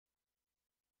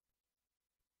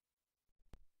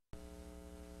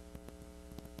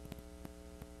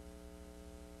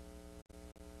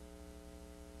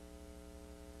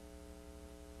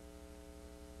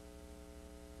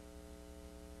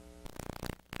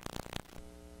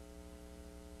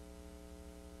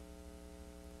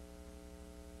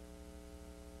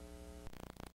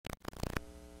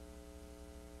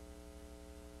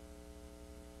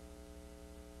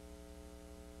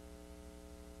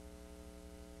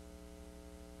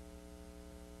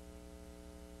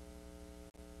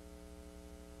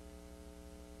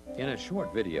In a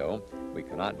short video, we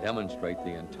cannot demonstrate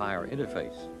the entire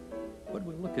interface, but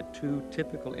we'll look at two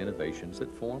typical innovations that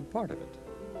form part of it.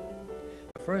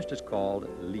 The first is called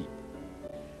LEAP.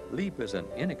 LEAP is an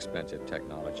inexpensive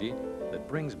technology that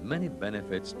brings many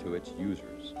benefits to its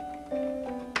users.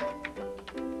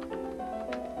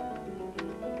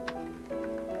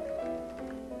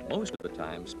 Most of the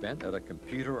time spent at a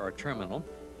computer or terminal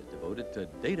is devoted to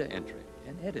data entry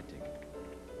and editing.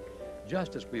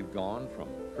 Just as we've gone from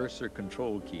cursor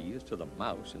control keys to the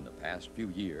mouse in the past few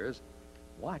years,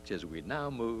 watch as we now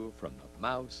move from the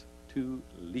mouse to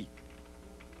LEAP.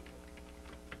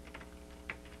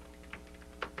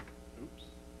 Oops.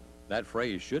 That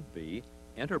phrase should be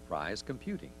enterprise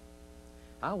computing.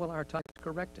 How will our type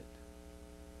correct it?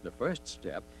 The first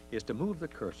step is to move the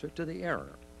cursor to the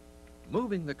error.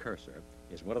 Moving the cursor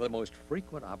is one of the most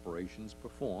frequent operations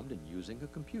performed in using a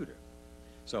computer.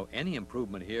 So any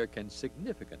improvement here can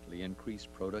significantly increase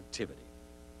productivity.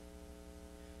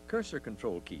 Cursor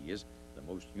control keys, the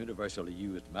most universally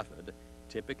used method,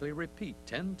 typically repeat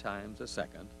 10 times a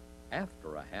second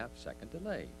after a half-second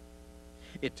delay.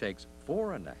 It takes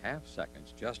 4.5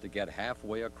 seconds just to get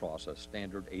halfway across a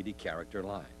standard 80-character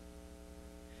line.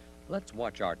 Let's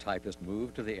watch our typist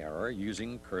move to the error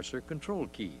using cursor control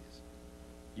keys.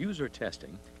 User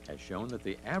testing has shown that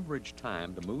the average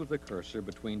time to move the cursor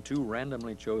between two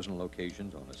randomly chosen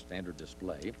locations on a standard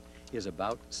display is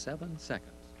about 7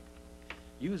 seconds.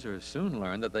 Users soon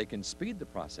learn that they can speed the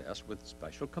process with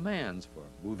special commands for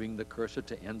moving the cursor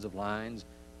to ends of lines,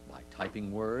 by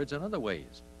typing words, and other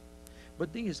ways.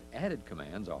 But these added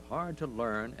commands are hard to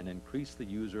learn and increase the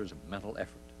user's mental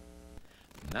effort.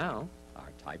 Now, our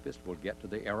typist will get to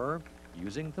the error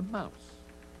using the mouse.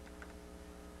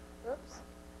 Oops.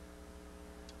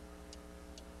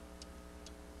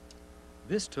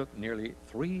 This took nearly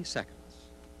 3 seconds.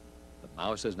 The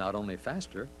mouse is not only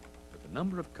faster, but the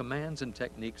number of commands and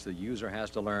techniques the user has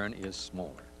to learn is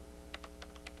smaller.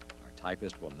 Our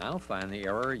typist will now find the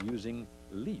error using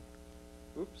LEAP.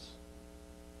 Oops.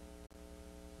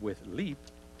 With LEAP,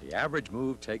 the average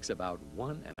move takes about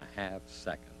 1.5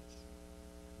 seconds.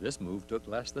 This move took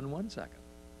less than 1 second.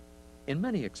 In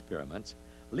many experiments,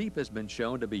 LEAP has been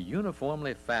shown to be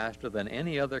uniformly faster than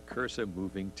any other cursor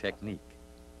moving technique.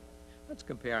 Let's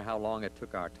compare how long it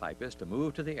took our typist to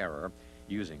move to the error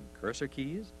using cursor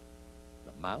keys,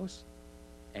 the mouse,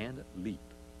 and LEAP.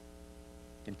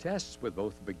 In tests with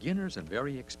both beginners and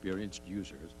very experienced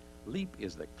users, LEAP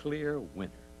is the clear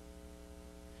winner.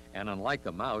 And unlike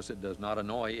the mouse, it does not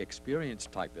annoy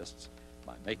experienced typists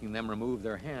by making them remove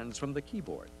their hands from the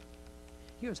keyboard.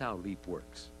 Here's how LEAP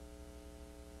works.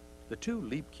 The two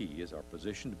LEAP keys are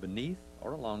positioned beneath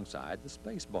or alongside the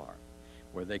space bar,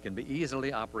 where they can be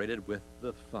easily operated with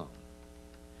the thumb.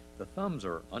 The thumbs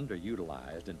are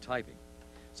underutilized in typing,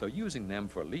 so using them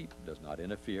for LEAP does not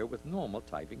interfere with normal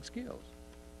typing skills.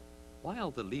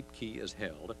 While the LEAP key is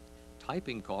held,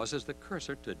 typing causes the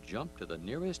cursor to jump to the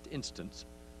nearest instance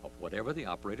of whatever the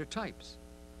operator types.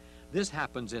 This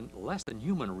happens in less than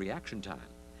human reaction time,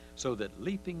 so that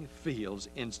leaping feels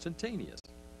instantaneous,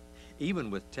 even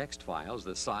with text files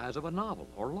the size of a novel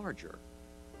or larger.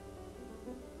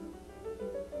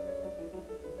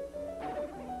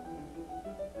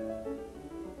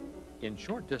 In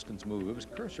short-distance moves,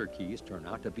 cursor keys turn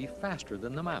out to be faster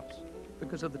than the mouse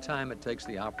because of the time it takes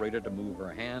the operator to move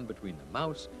her hand between the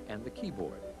mouse and the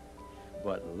keyboard.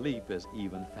 But LEAP is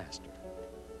even faster.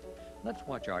 Let's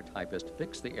watch our typist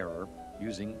fix the error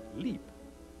using LEAP.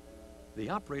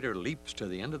 The operator leaps to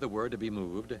the end of the word to be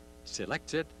moved,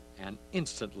 selects it, and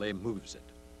instantly moves it.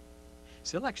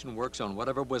 Selection works on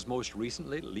whatever was most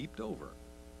recently leaped over.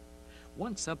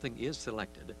 Once something is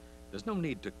selected, there's no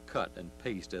need to cut and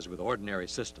paste as with ordinary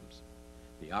systems.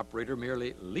 The operator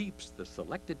merely leaps the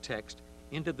selected text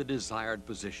into the desired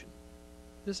position.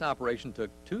 This operation took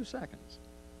 2 seconds.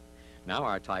 Now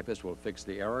our typist will fix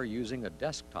the error using a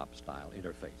desktop-style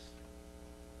interface.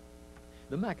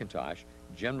 The Macintosh,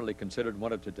 generally considered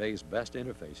one of today's best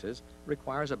interfaces,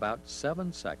 requires about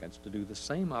 7 seconds to do the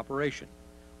same operation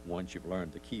once you've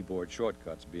learned the keyboard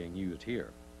shortcuts being used here.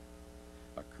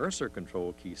 A cursor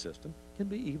control key system can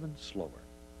be even slower.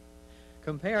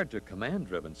 Compared to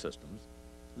command-driven systems,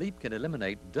 LEAP can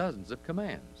eliminate dozens of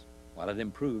commands, while it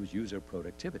improves user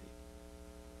productivity.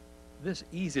 This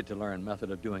easy-to-learn method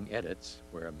of doing edits,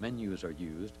 where menus are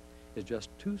used, is just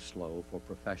too slow for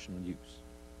professional use.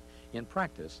 In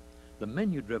practice, the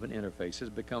menu-driven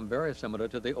interfaces become very similar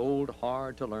to the old,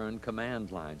 hard-to-learn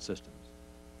command line systems.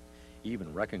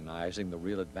 Even recognizing the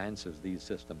real advances these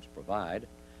systems provide,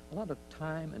 a lot of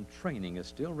time and training is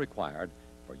still required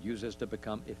for users to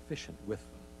become efficient with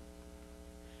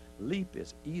them. Leap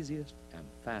is easiest and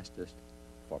fastest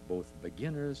for both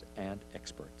beginners and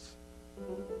experts.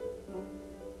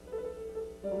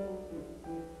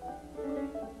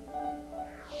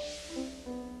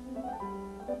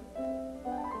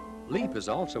 Leap is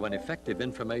also an effective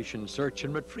information search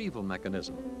and retrieval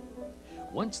mechanism.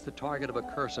 Once the target of a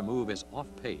cursor move is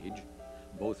off-page,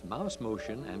 both mouse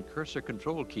motion and cursor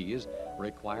control keys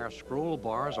require scroll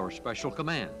bars or special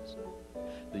commands.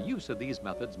 The use of these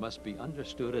methods must be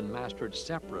understood and mastered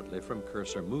separately from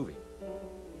cursor moving.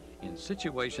 In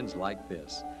situations like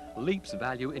this, Leap's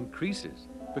value increases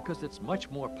because it's much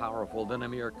more powerful than a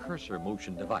mere cursor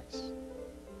motion device.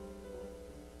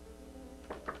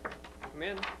 Come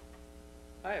in.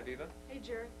 Hi, Aviva. Hey,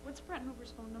 Jerry. What's Brent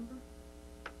Hoover's phone number?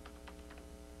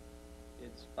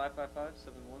 It's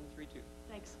 555-7132.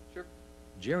 Thanks. Sure.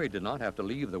 Jerry did not have to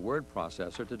leave the word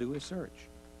processor to do his search.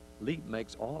 Leap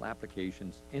makes all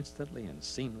applications instantly and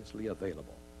seamlessly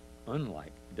available,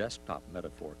 unlike desktop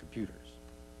metaphor computers.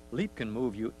 Leap can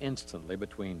move you instantly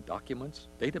between documents,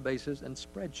 databases, and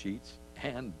spreadsheets,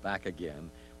 and back again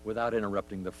without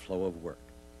interrupting the flow of work.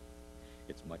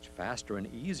 It's much faster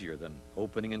and easier than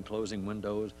opening and closing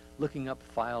windows, looking up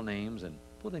file names, and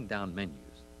pulling down menus.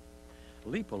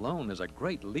 Leap alone is a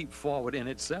great leap forward in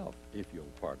itself, if you'll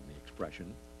pardon the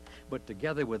expression, but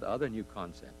together with other new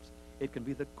concepts, it can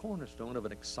be the cornerstone of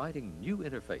an exciting new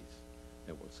interface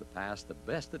that will surpass the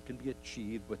best that can be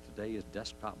achieved with today's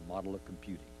desktop model of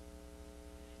computing.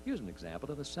 Here's an example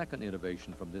of a second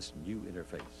innovation from this new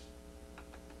interface.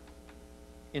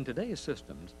 In today's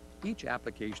systems, each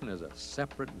application is a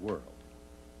separate world.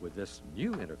 With this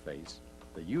new interface,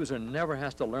 the user never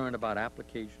has to learn about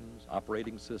applications,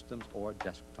 operating systems, or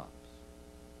desktops.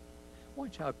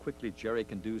 Watch how quickly Jerry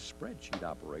can do spreadsheet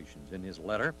operations in his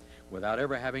letter without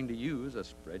ever having to use a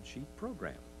spreadsheet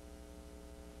program.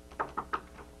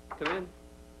 Come in.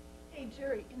 Hey,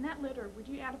 Jerry, in that letter, would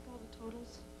you add up all the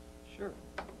totals? Sure.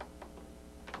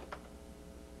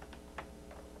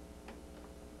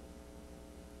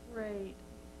 Right.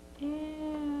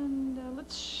 And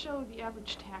let's show the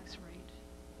average tax rate.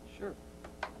 Sure.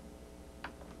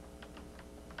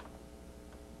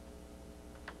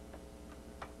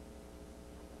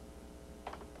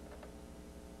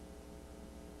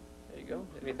 There you go.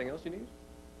 Anything else you need?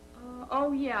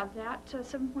 Oh, yeah, that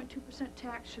 7.2%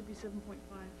 tax should be 7.5.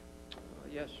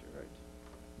 Yes, you're right.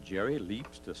 Jerry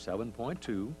leaps to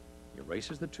 7.2,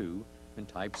 erases the 2, and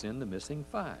types in the missing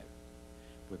 5.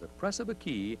 With the press of a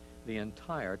key, the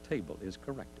entire table is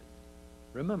corrected.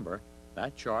 Remember,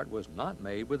 that chart was not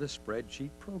made with a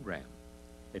spreadsheet program.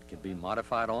 It can be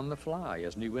modified on the fly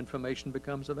as new information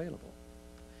becomes available.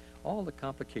 All the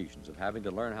complications of having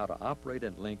to learn how to operate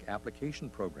and link application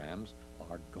programs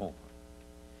are gone.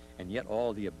 And yet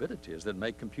all the abilities that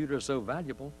make computers so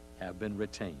valuable have been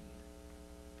retained.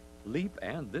 Leap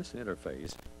and this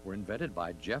interface were invented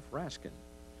by Jef Raskin,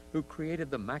 who created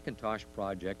the Macintosh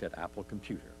project at Apple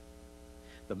Computer.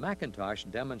 The Macintosh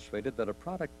demonstrated that a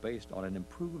product based on an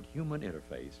improved human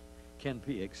interface can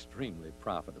be extremely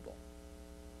profitable.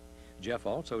 Jef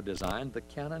also designed the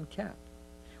Canon Cat,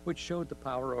 which showed the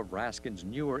power of Raskin's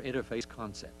newer interface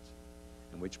concepts,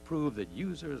 and which proved that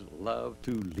users love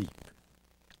to leap.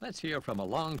 Let's hear from a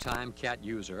longtime Cat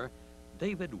user,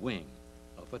 David Wing,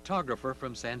 a photographer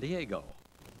from San Diego.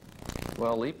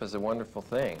 Well, Leap is a wonderful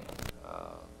thing.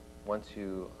 Once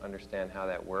you understand how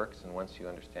that works, and once you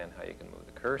understand how you can move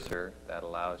the cursor, that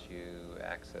allows you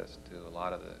access to a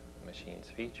lot of the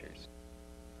machine's features.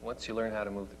 Once you learn how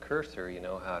to move the cursor, you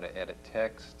know how to edit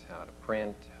text, how to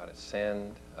print, how to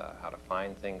send, how to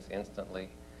find things instantly.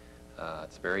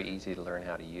 It's very easy to learn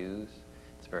how to use.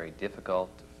 It's very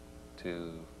difficult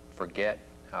to forget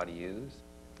how to use.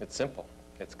 It's simple,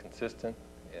 it's consistent,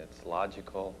 it's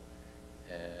logical,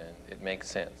 and it makes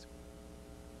sense.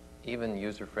 Even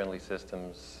user-friendly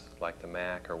systems like the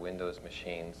Mac or Windows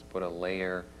machines put a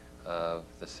layer of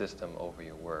the system over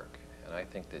your work. And I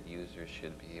think that users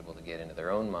should be able to get into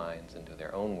their own minds, into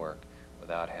their own work,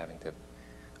 without having to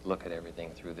look at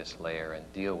everything through this layer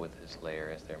and deal with this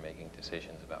layer as they're making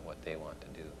decisions about what they want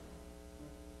to do.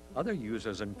 Other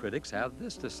users and critics have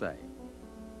this to say.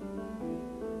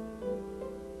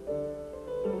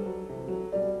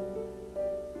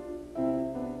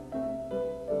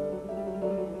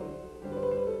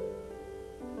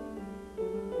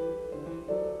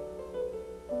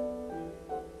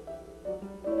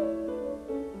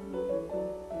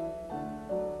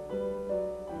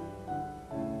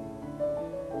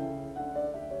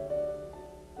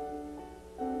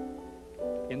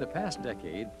 In the past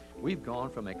decade, we've gone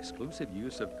from exclusive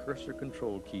use of cursor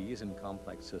control keys in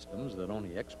complex systems that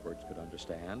only experts could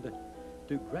understand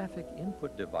to graphic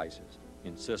input devices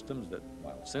in systems that,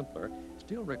 while simpler,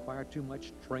 still require too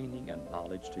much training and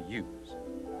knowledge to use.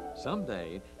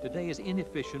 Someday, today's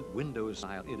inefficient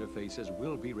Windows-style interfaces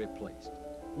will be replaced.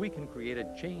 We can create a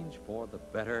change for the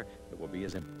better that will be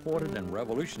as important and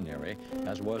revolutionary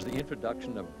as was the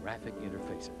introduction of graphic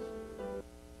interfaces.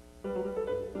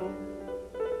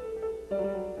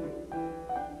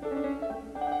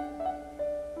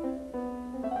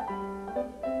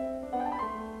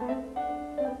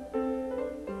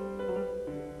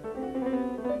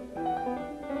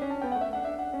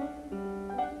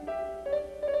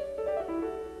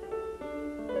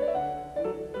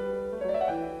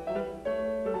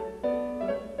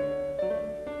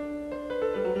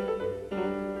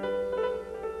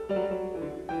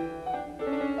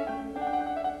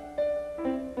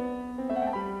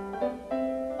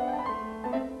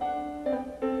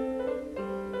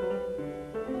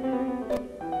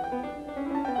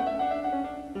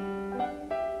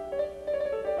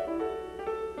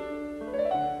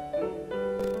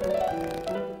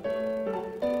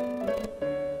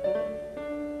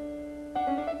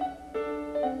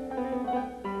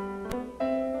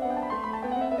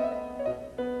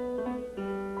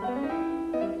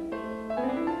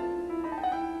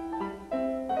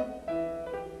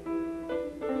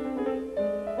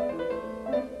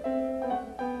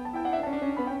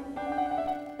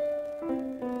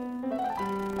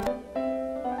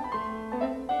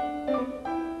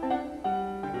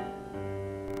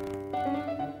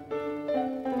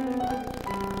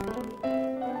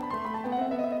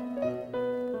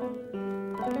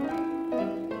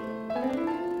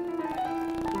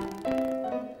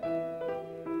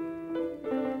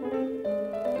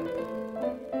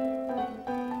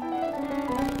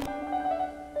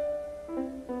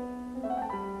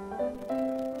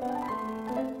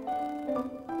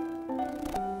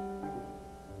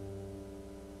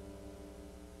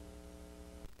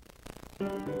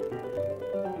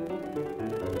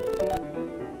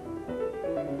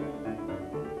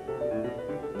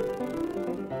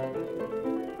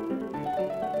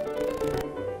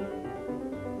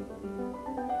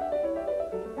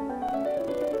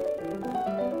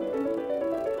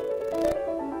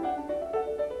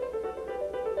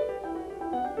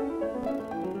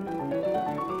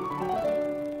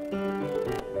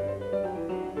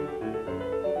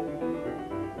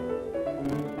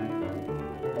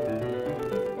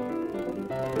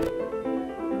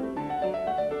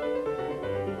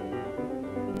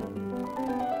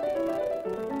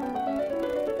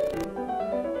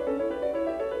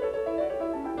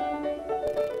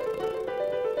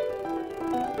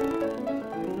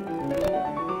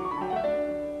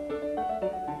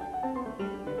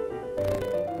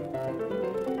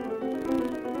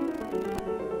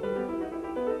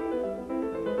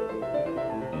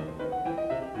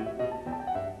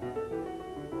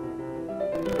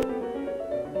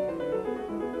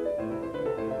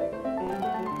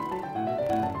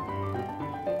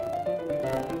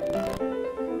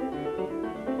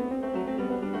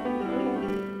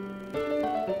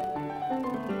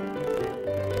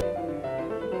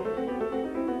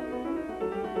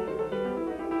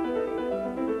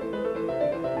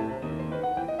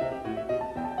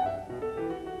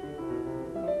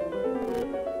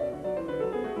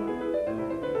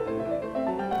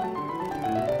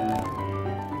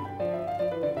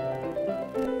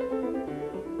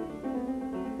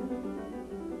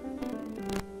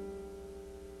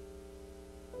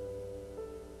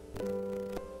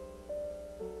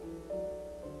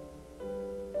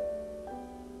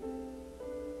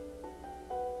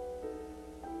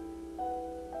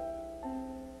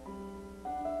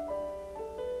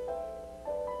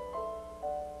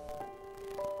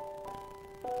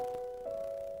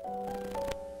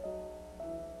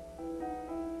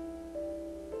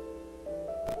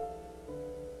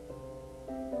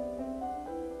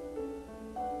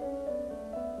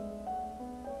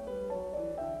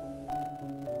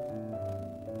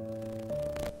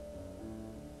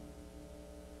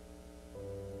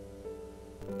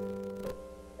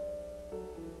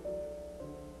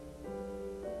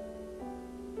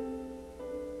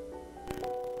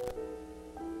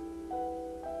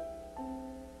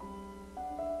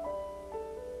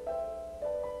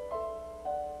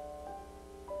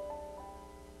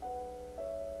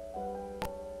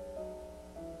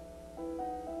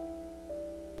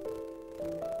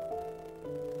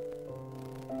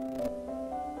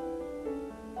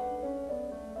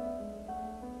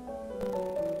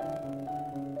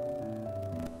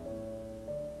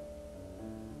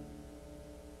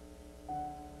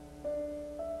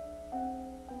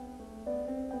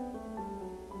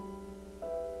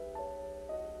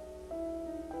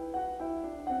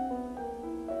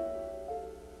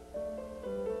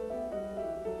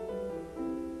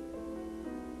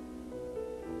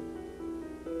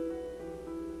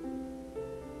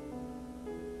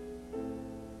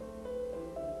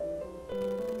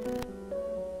 it.